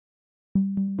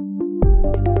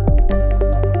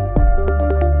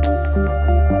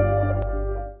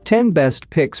10 Best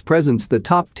Picks presents the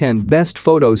top 10 best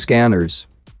photo scanners.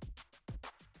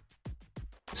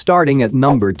 Starting at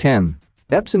number 10.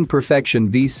 Epson Perfection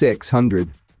V600.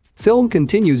 Film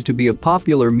continues to be a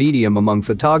popular medium among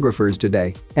photographers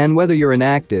today, and whether you're an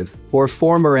active or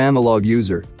former analog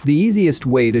user, the easiest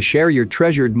way to share your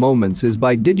treasured moments is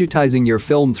by digitizing your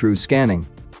film through scanning.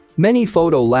 Many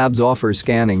photo labs offer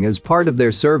scanning as part of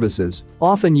their services,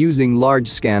 often using large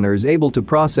scanners able to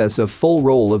process a full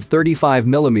roll of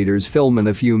 35mm film in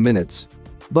a few minutes.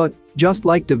 But, just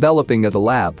like developing at a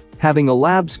lab, having a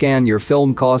lab scan your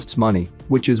film costs money,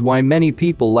 which is why many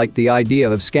people like the idea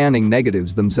of scanning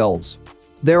negatives themselves.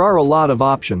 There are a lot of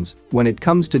options when it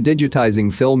comes to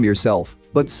digitizing film yourself,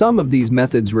 but some of these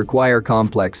methods require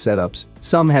complex setups,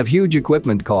 some have huge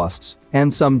equipment costs,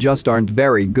 and some just aren't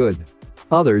very good.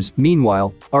 Others,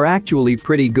 meanwhile, are actually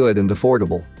pretty good and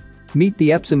affordable. Meet the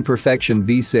Epson Perfection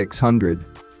V600.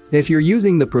 If you're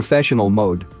using the professional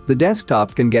mode, the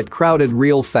desktop can get crowded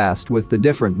real fast with the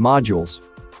different modules.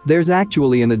 There's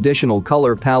actually an additional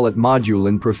color palette module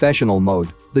in professional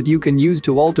mode that you can use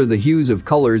to alter the hues of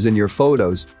colors in your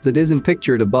photos that isn't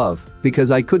pictured above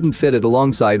because I couldn't fit it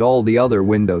alongside all the other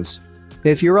windows.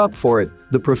 If you're up for it,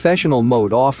 the professional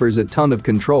mode offers a ton of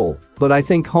control, but I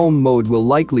think home mode will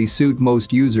likely suit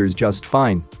most users just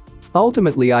fine.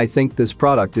 Ultimately, I think this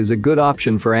product is a good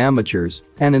option for amateurs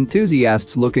and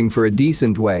enthusiasts looking for a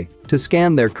decent way to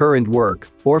scan their current work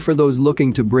or for those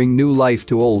looking to bring new life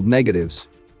to old negatives.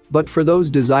 But for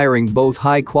those desiring both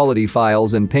high-quality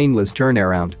files and painless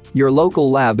turnaround, your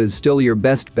local lab is still your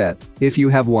best bet if you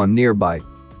have one nearby.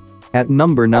 At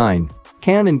number 9.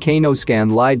 Canon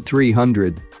CanoScan Lide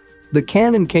 300. The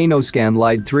Canon CanoScan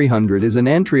Lide 300 is an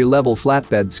entry-level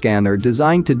flatbed scanner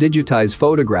designed to digitize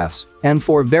photographs and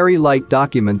for very light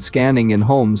document scanning in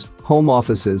homes, home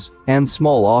offices, and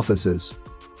small offices.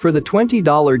 For the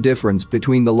 $20 difference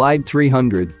between the Lide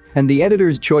 300 and the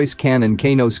editor's choice Canon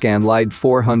CanoScan Lide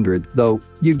 400, though,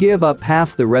 you give up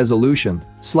half the resolution,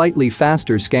 slightly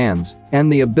faster scans,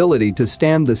 and the ability to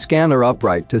stand the scanner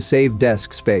upright to save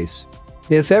desk space.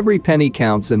 If every penny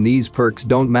counts and these perks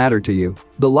don't matter to you,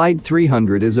 the Lide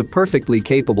 300 is a perfectly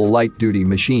capable light-duty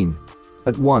machine.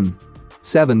 At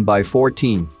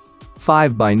 1.7x14,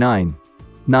 5x9,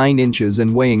 9 inches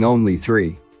and weighing only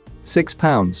 3.6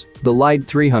 pounds, the Lide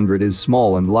 300 is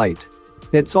small and light.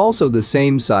 It's also the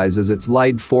same size as its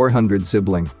Lide 400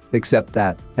 sibling, except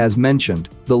that, as mentioned,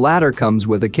 the latter comes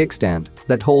with a kickstand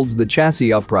that holds the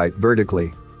chassis upright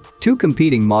vertically. Two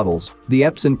competing models, the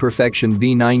Epson Perfection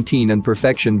V19 and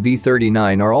Perfection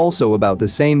V39, are also about the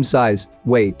same size,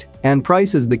 weight, and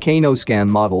price as the CanoScan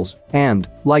models, and,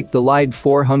 like the Lide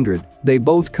 400, they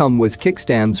both come with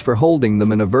kickstands for holding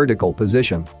them in a vertical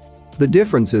position. The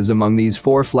differences among these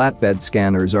four flatbed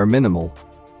scanners are minimal.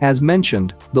 As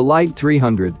mentioned, the Lide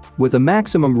 300, with a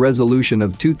maximum resolution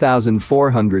of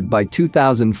 2400 by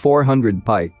 2400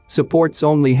 pi, supports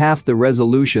only half the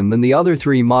resolution than the other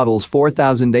three models'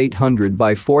 4800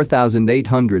 by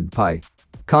 4800 pi.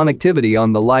 Connectivity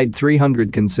on the Lide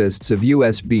 300 consists of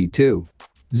USB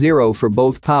 2.0 for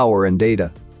both power and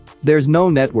data. There's no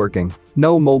networking,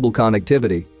 no mobile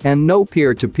connectivity, and no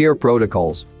peer-to-peer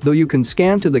protocols, though you can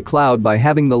scan to the cloud by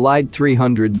having the Lide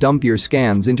 300 dump your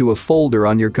scans into a folder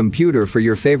on your computer for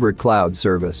your favorite cloud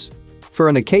service. For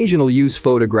an occasional use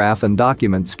photograph and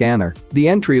document scanner, the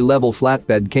entry-level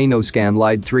flatbed CanoScan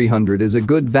Lide 300 is a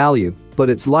good value,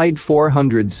 but its Lide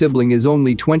 400 sibling is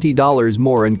only $20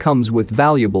 more and comes with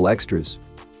valuable extras.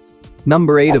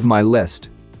 Number 8 of my list.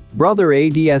 Brother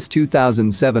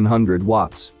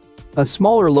ADS-2700W. A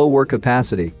smaller lower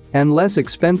capacity and less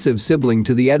expensive sibling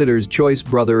to the editor's choice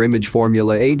Brother image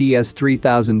formula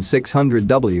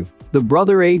ADS-2600W, the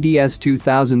Brother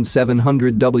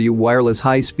ADS-2700W wireless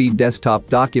high-speed desktop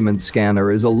document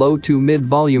scanner is a low to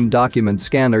mid-volume document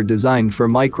scanner designed for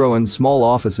micro and small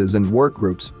offices and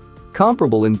workgroups.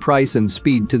 Comparable in price and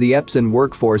speed to the Epson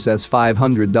Workforce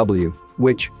S500W,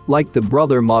 which, like the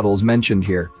Brother models mentioned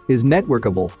here, is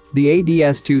networkable, the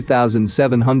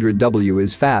ADS-2700W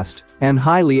is fast and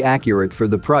highly accurate for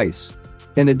the price.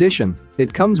 In addition,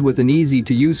 it comes with an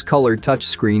easy-to-use color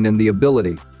touchscreen and the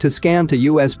ability to scan to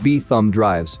USB thumb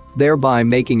drives, thereby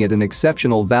making it an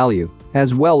exceptional value,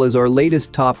 as well as our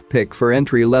latest top pick for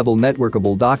entry-level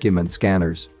networkable document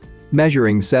scanners.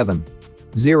 Measuring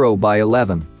 7.0 by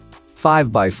 11,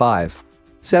 5 by 5.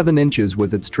 7 inches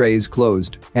with its trays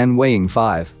closed, and weighing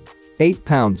 5.8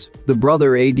 pounds, the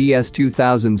Brother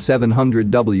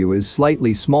ADS-2700W is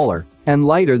slightly smaller and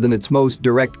lighter than its most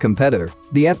direct competitor,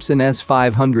 the Epson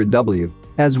S500W,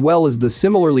 as well as the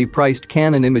similarly priced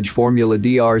Canon image formula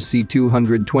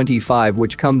DRC225,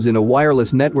 which comes in a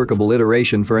wireless networkable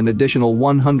iteration for an additional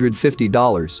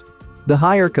 $150. The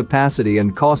higher capacity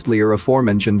and costlier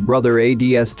aforementioned Brother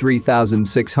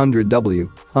ADS-2600W,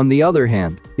 on the other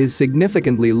hand, is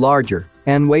significantly larger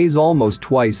and weighs almost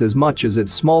twice as much as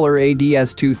its smaller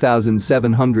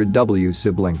ADS-2700W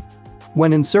sibling.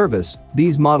 When in service,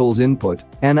 these models' input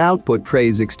and output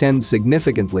trays extend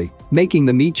significantly, making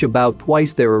them each about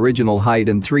twice their original height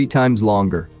and 3 times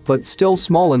longer, but still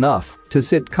small enough to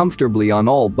sit comfortably on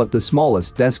all but the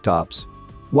smallest desktops.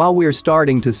 While we're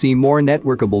starting to see more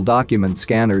networkable document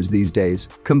scanners these days,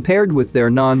 compared with their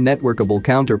non-networkable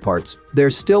counterparts, there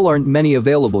still aren't many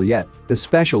available yet,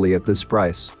 especially at this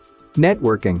price.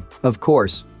 Networking, of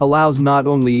course, allows not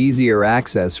only easier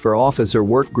access for office or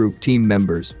workgroup team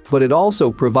members, but it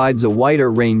also provides a wider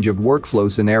range of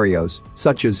workflow scenarios,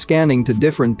 such as scanning to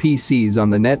different PCs on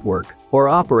the network or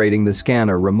operating the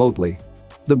scanner remotely.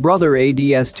 The Brother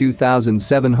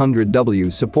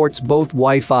ADS-2700W supports both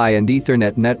Wi-Fi and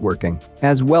Ethernet networking,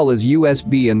 as well as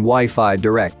USB and Wi-Fi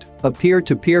Direct, a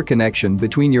peer-to-peer connection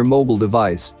between your mobile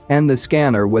device and the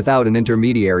scanner without an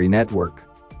intermediary network.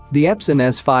 The Epson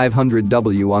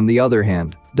S500W, on the other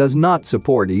hand, does not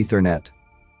support Ethernet.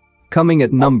 Coming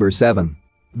at number 7.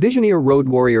 Visioneer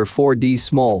RoadWarrior 4D.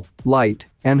 Small, light,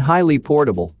 and highly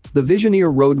portable, the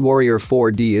Visioneer RoadWarrior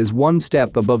 4D is one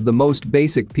step above the most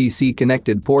basic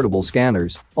PC-connected portable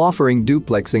scanners, offering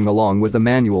duplexing along with a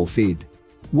manual feed.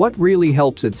 What really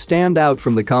helps it stand out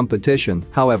from the competition,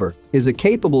 however, is a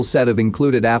capable set of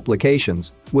included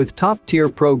applications, with top-tier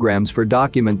programs for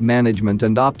document management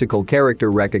and optical character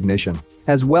recognition,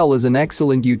 as well as an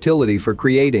excellent utility for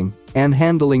creating and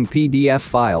handling PDF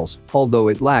files, although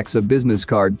it lacks a business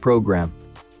card program.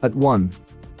 At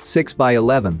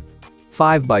 1.6x11,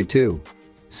 5x2,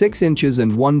 6 inches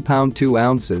and 1 pound 2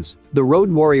 ounces, the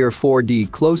RoadWarrior 4D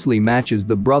closely matches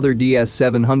the Brother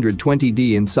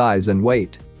DS-940DW in size and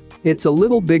weight. It's a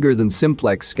little bigger than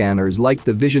simplex scanners like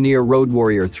the Visioneer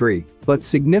RoadWarrior 3, but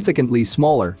significantly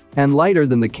smaller and lighter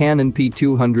than the Canon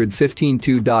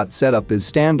P215-2. Setup is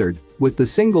standard, with the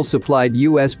single supplied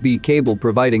USB cable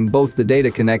providing both the data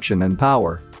connection and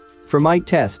power. For my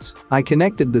tests, I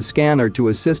connected the scanner to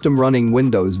a system running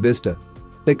Windows Vista.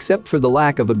 Except for the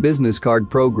lack of a business card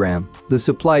program, the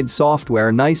supplied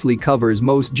software nicely covers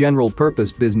most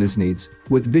general-purpose business needs,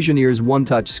 with Visioneer's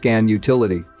one-touch scan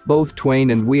utility, both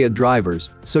Twain and WIA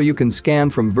drivers, so you can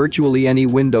scan from virtually any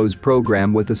Windows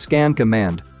program with a scan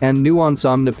command, and Nuance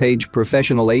OmniPage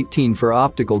Professional 18 for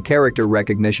optical character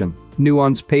recognition,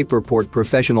 Nuance Paperport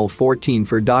Professional 14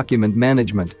 for document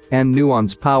management, and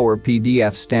Nuance Power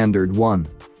PDF Standard 1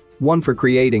 for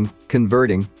creating,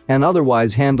 converting, and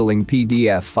otherwise handling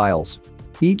PDF files.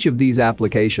 Each of these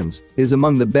applications is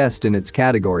among the best in its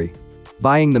category.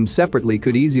 Buying them separately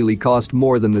could easily cost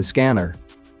more than the scanner.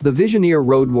 The Visioneer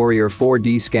RoadWarrior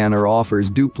 4D scanner offers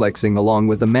duplexing along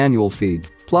with a manual feed,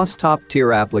 plus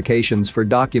top-tier applications for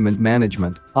document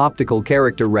management, optical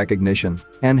character recognition,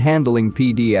 and handling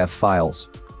PDF files.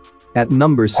 At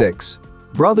number 6.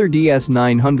 Brother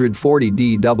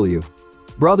DS-940DW.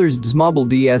 Brother's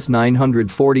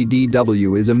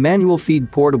DS-940DW is a manual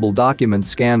feed portable document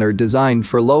scanner designed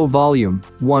for low-volume,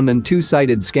 1- and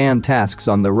 2-sided scan tasks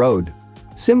on the road.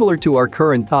 Similar to our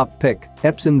current top pick,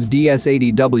 Epson's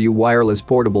DS-80W wireless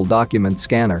portable document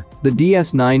scanner, the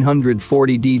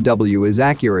DS-940DW is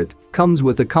accurate, comes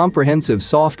with a comprehensive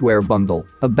software bundle,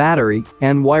 a battery,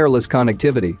 and wireless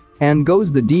connectivity, and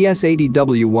goes the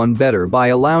DS-80W one better by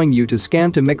allowing you to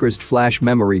scan to microSD flash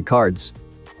memory cards.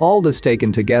 All this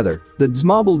taken together, the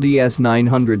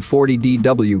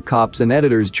DS-940DW cops an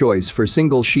editor's choice for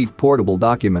single-sheet portable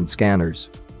document scanners.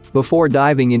 Before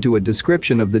diving into a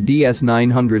description of the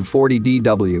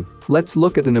DS-940DW, let's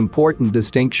look at an important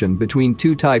distinction between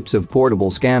two types of portable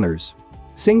scanners.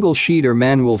 Single-sheet or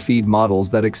manual feed models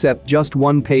that accept just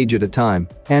one page at a time,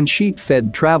 and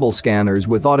sheet-fed travel scanners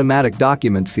with automatic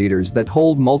document feeders that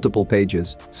hold multiple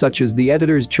pages, such as the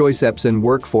editor's choice Epson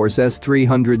Workforce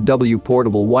S300W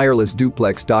portable wireless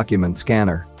duplex document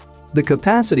scanner. The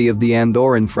capacity of the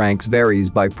Andorran Franks varies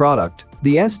by product.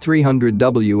 The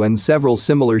S300W and several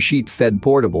similar sheet-fed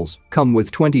portables come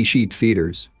with 20 sheet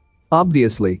feeders.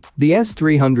 Obviously, the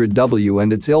S300W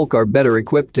and its ilk are better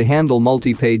equipped to handle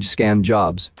multi-page scan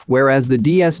jobs, whereas the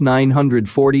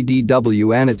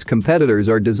DS-940DW and its competitors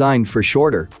are designed for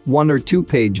shorter, 1- or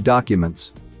 2-page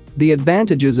documents. The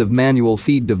advantages of manual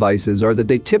feed devices are that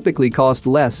they typically cost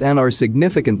less and are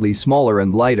significantly smaller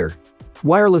and lighter.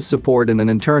 Wireless support and an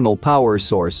internal power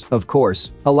source, of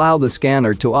course, allow the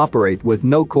scanner to operate with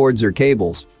no cords or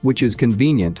cables, which is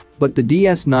convenient, but the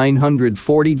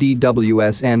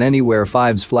DS-940DW and Anywhere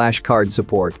 5's flash card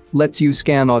support lets you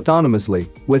scan autonomously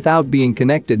without being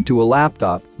connected to a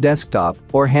laptop, desktop,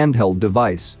 or handheld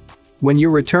device. When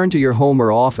you return to your home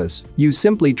or office, you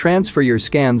simply transfer your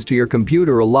scans to your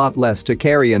computer, a lot less to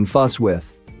carry and fuss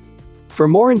with. For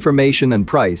more information and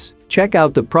price, check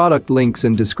out the product links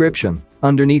in description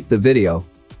underneath the video.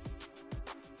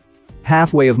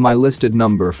 Halfway of my listed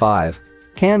number 5.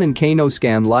 Canon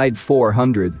CanoScan Lide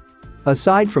 400.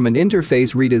 Aside from an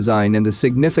interface redesign and a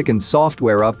significant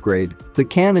software upgrade, the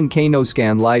Canon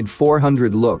CanoScan Lide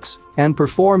 400 looks and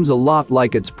performs a lot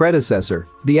like its predecessor,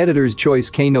 the editor's choice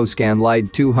CanoScan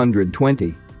Lide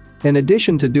 220. In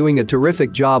addition to doing a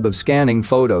terrific job of scanning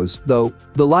photos, though,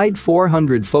 the Lide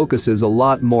 400 focuses a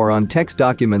lot more on text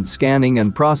document scanning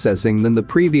and processing than the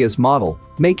previous model,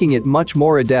 making it much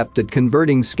more adept at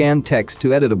converting scanned text to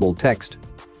editable text.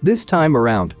 This time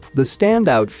around, the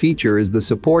standout feature is the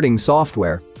supporting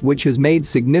software, which has made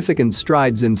significant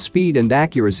strides in speed and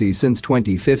accuracy since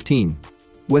 2015.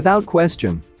 Without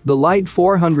question, the Lide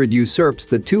 400 usurps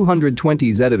the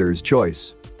 220's editor's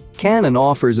choice. Canon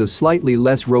offers a slightly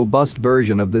less robust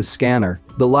version of this scanner,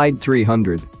 the Lide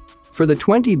 300. For the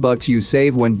 $20 you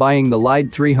save when buying the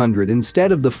Lide 300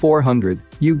 instead of the 400,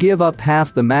 you give up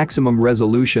half the maximum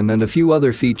resolution and a few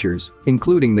other features,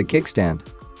 including the kickstand.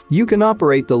 You can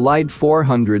operate the Lide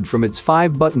 400 from its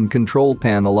 5-button control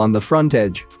panel on the front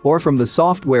edge or from the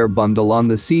software bundle on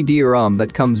the CD-ROM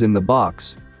that comes in the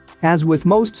box. As with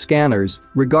most scanners,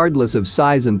 regardless of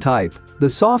size and type, the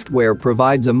software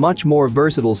provides a much more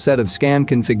versatile set of scan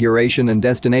configuration and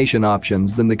destination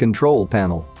options than the control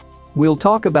panel. We'll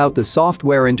talk about the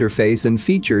software interface and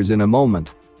features in a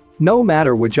moment. No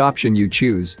matter which option you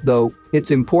choose, though, it's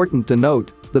important to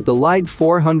note that the Lide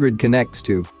 400 connects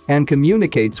to and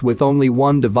communicates with only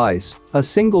one device, a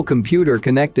single computer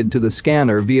connected to the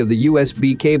scanner via the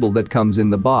USB cable that comes in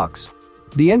the box.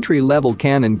 The entry-level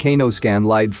Canon CanoScan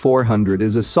Lide 400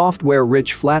 is a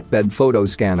software-rich flatbed photo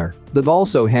scanner that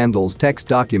also handles text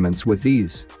documents with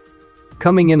ease.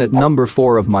 Coming in at number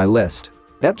 4 of my list.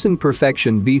 Epson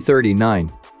Perfection V39.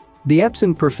 The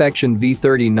Epson Perfection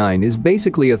V39 is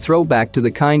basically a throwback to the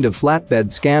kind of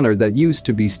flatbed scanner that used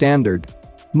to be standard.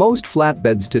 Most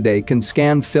flatbeds today can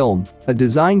scan film, a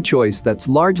design choice that's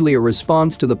largely a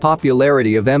response to the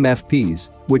popularity of MFPs,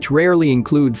 which rarely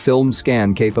include film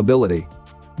scan capability.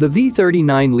 The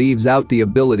V39 leaves out the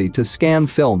ability to scan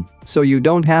film, so you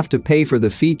don't have to pay for the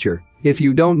feature if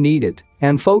you don't need it,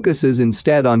 and focuses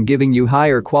instead on giving you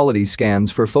higher quality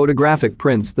scans for photographic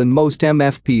prints than most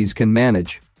MFPs can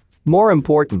manage. More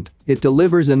important, it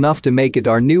delivers enough to make it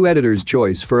our new editor's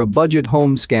choice for a budget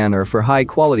home scanner for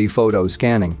high-quality photo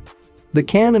scanning. The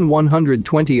Canon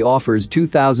 120 offers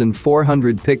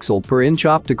 2400 pixel per inch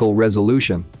optical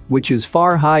resolution, which is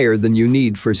far higher than you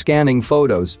need for scanning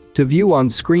photos to view on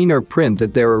screen or print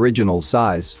at their original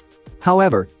size.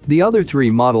 However, the other three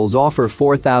models offer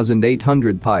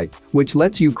 4800 pi, which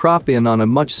lets you crop in on a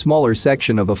much smaller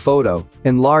section of a photo,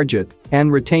 enlarge it, and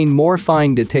retain more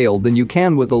fine detail than you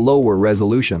can with a lower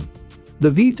resolution. The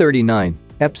V39,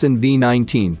 Epson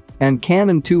V19, and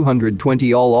Canon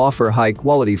 220 all offer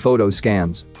high-quality photo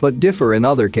scans, but differ in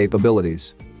other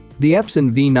capabilities. The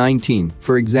Epson V19,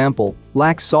 for example,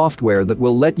 lacks software that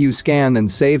will let you scan and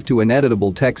save to an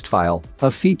editable text file, a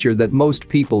feature that most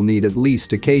people need at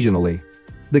least occasionally.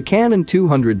 The Canon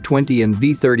 220 and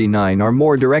V39 are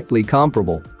more directly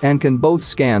comparable and can both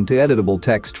scan to editable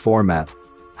text format.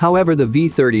 However, the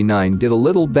V39 did a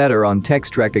little better on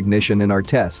text recognition in our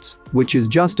tests, which is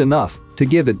just enough to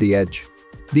give it the edge.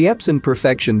 The Epson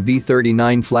Perfection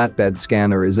V39 flatbed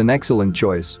scanner is an excellent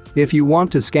choice if you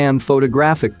want to scan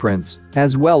photographic prints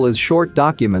as well as short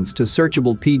documents to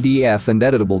searchable PDF and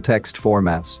editable text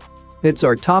formats. It's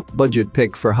our top budget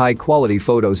pick for high-quality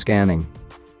photo scanning.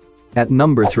 At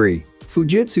number 3.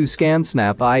 Fujitsu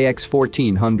ScanSnap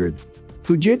iX1400.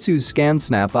 Fujitsu's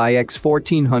ScanSnap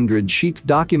iX1400 sheet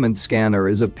document scanner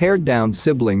is a pared-down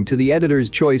sibling to the editor's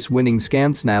choice-winning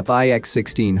ScanSnap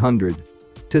iX1600.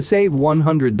 To save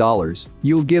 $100,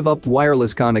 you'll give up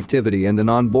wireless connectivity and an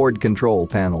onboard control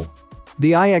panel.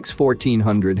 The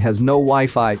iX1400 has no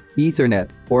Wi-Fi, Ethernet,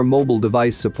 or mobile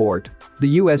device support.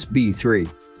 The USB 3.2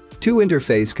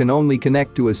 interface can only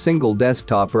connect to a single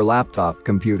desktop or laptop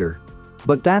computer.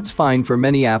 But that's fine for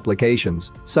many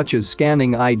applications, such as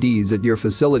scanning IDs at your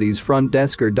facility's front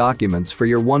desk or documents for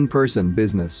your one-person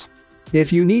business.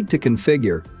 If you need to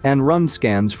configure and run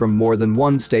scans from more than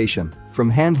one station, from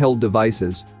handheld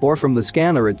devices, or from the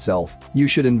scanner itself, you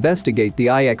should investigate the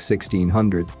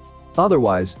iX1600.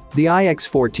 Otherwise, the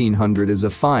iX1400 is a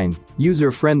fine,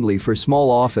 user-friendly for small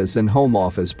office and home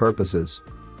office purposes.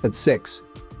 At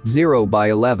 6.0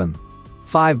 by 11,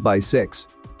 5 by 6,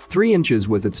 3 inches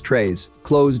with its trays,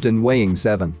 closed and weighing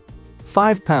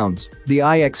 7.5 pounds, the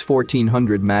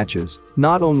iX1400 matches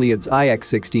not only its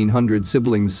iX1600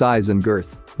 sibling's size and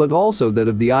girth, but also that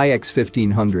of the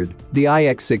iX1500, the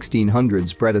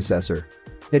iX1600's predecessor.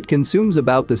 It consumes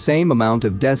about the same amount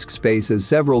of desk space as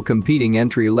several competing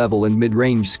entry-level and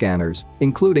mid-range scanners,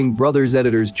 including Brother's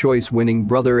Editor's Choice-winning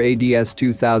Brother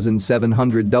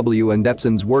ADS-2700W and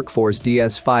Epson's Workforce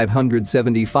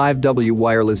DS-575W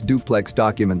wireless duplex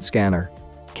document scanner.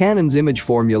 Canon's Image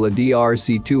Formula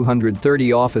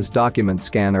DRC230 office document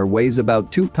scanner weighs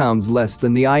about 2 pounds less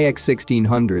than the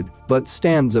iX1600, but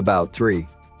stands about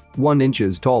 3.1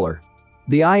 inches taller.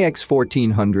 The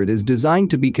iX1400 is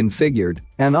designed to be configured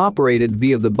and operated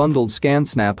via the bundled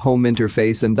ScanSnap home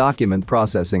interface and document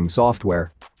processing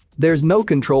software. There's no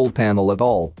control panel at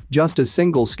all, just a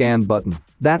single scan button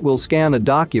that will scan a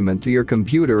document to your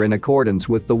computer in accordance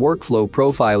with the workflow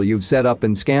profile you've set up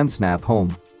in ScanSnap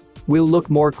Home. We'll look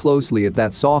more closely at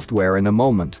that software in a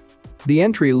moment. The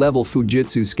entry-level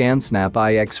Fujitsu ScanSnap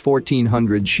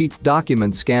iX1400 sheet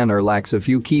document scanner lacks a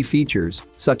few key features,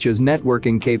 such as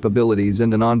networking capabilities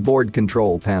and an onboard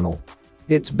control panel.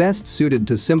 It's best suited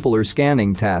to simpler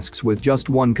scanning tasks with just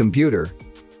one computer.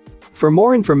 For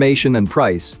more information and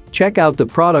price, check out the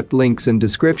product links in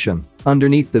description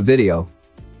underneath the video.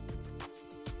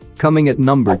 Coming at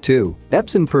number 2,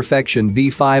 Epson Perfection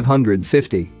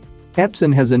V550.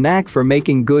 Epson has a knack for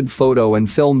making good photo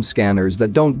and film scanners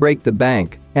that don't break the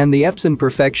bank, and the Epson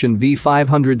Perfection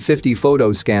V550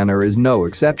 photo scanner is no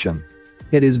exception.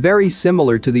 It is very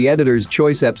similar to the editor's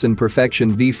choice Epson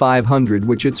Perfection V500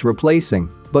 which it's replacing,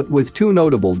 but with two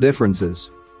notable differences.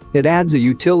 It adds a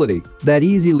utility that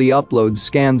easily uploads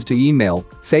scans to email,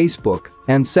 Facebook,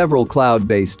 and several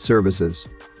cloud-based services.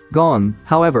 Gone,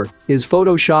 however, is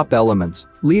Photoshop Elements,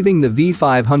 leaving the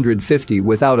V550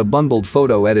 without a bundled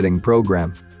photo editing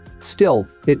program. Still,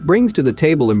 it brings to the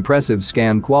table impressive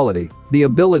scan quality, the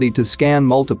ability to scan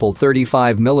multiple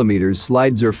 35mm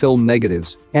slides or film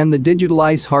negatives, and the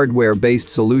Digitalize hardware-based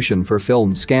solution for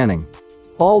film scanning.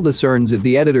 All this earns it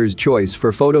the editor's choice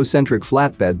for photocentric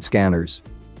flatbed scanners.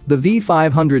 The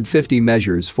V550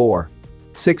 measures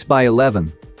 4.6 by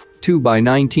 11, 2 by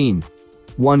 19,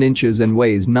 1 inches and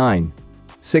weighs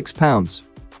 9.6 pounds.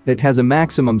 It has a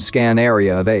maximum scan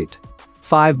area of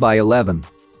 8.5 by 11,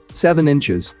 7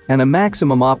 inches, and a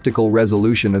maximum optical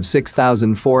resolution of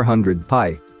 6400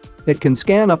 pi. It can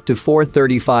scan up to 4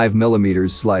 35mm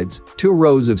slides, 2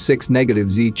 rows of 6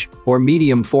 negatives each, or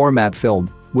medium format film,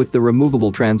 with the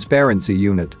removable transparency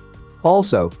unit.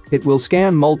 Also, it will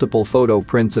scan multiple photo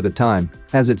prints at a time,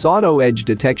 as its auto edge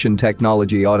detection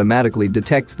technology automatically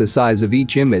detects the size of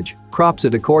each image, crops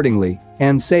it accordingly,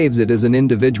 and saves it as an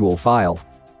individual file.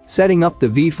 Setting up the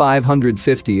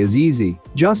V550 is easy,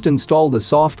 just install the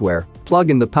software,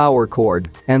 plug in the power cord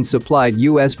and supplied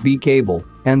USB cable,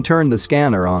 and turn the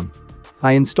scanner on.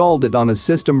 I installed it on a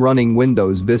system running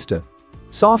Windows Vista.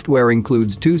 Software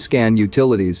includes 2 scan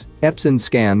utilities, Epson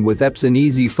Scan with Epson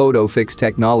Easy Photo Fix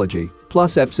technology,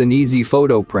 plus Epson Easy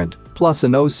Photo Print, plus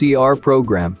an OCR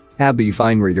program, ABI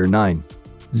FineReader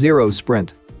 9.0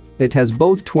 Sprint. It has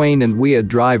both Twain and WIA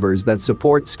drivers that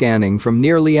support scanning from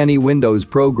nearly any Windows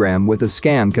program with a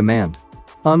scan command.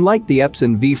 Unlike the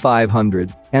Epson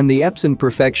V500 and the Epson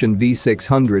Perfection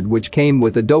V600 which came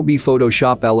with Adobe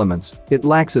Photoshop Elements, it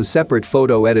lacks a separate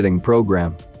photo editing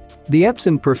program. The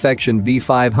Epson Perfection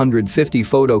V550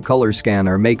 photo color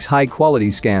scanner makes high-quality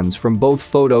scans from both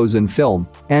photos and film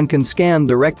and can scan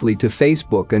directly to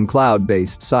Facebook and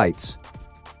cloud-based sites.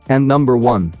 And number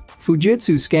 1.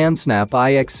 Fujitsu ScanSnap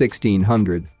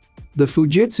iX1600. The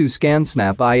Fujitsu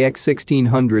ScanSnap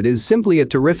iX1600 is simply a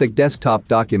terrific desktop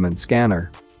document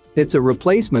scanner. It's a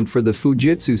replacement for the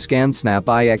Fujitsu ScanSnap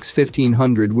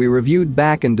iX1500 we reviewed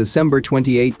back in December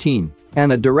 2018,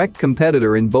 and a direct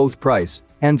competitor in both price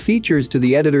and features to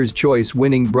the editor's choice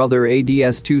winning Brother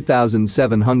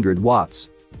ADS-2700W.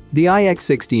 The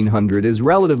iX1600 is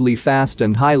relatively fast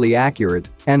and highly accurate,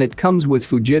 and it comes with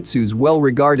Fujitsu's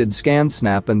well-regarded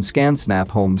ScanSnap and ScanSnap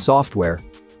Home software.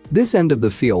 This end of the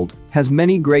field has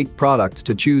many great products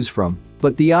to choose from,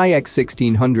 but the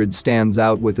iX1600 stands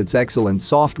out with its excellent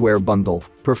software bundle,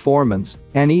 performance,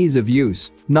 and ease of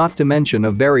use, not to mention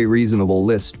a very reasonable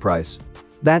list price.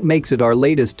 That makes it our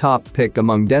latest top pick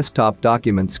among desktop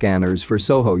document scanners for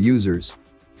Soho users.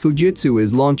 Fujitsu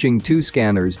is launching two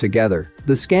scanners together,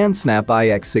 the ScanSnap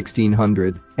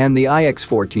IX1600 and the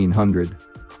IX1400.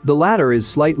 The latter is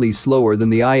slightly slower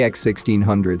than the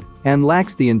IX1600 and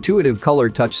lacks the intuitive color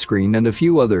touchscreen and a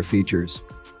few other features.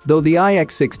 Though the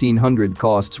IX1600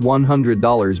 costs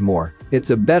 $100 more, it's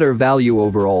a better value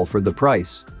overall for the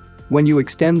price. When you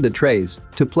extend the trays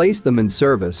to place them in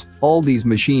service, all these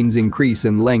machines increase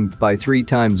in length by 3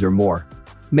 times or more.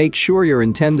 Make sure your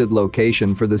intended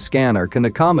location for the scanner can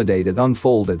accommodate it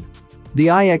unfolded. The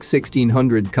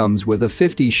IX1600 comes with a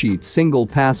 50-sheet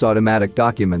single-pass automatic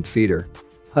document feeder.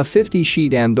 A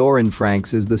 50-sheet and/or in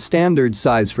francs is the standard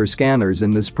size for scanners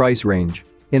in this price range.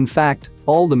 In fact,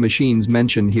 all the machines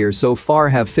mentioned here so far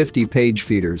have 50-page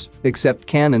feeders, except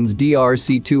Canon's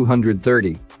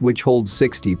DRC230, which holds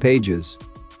 60 pages.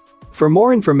 For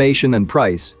more information and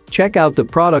price, check out the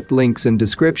product links in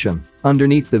description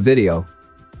underneath the video.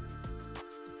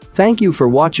 Thank you for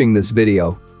watching this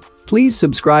video. Please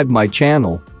subscribe my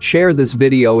channel, share this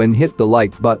video and hit the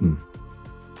like button.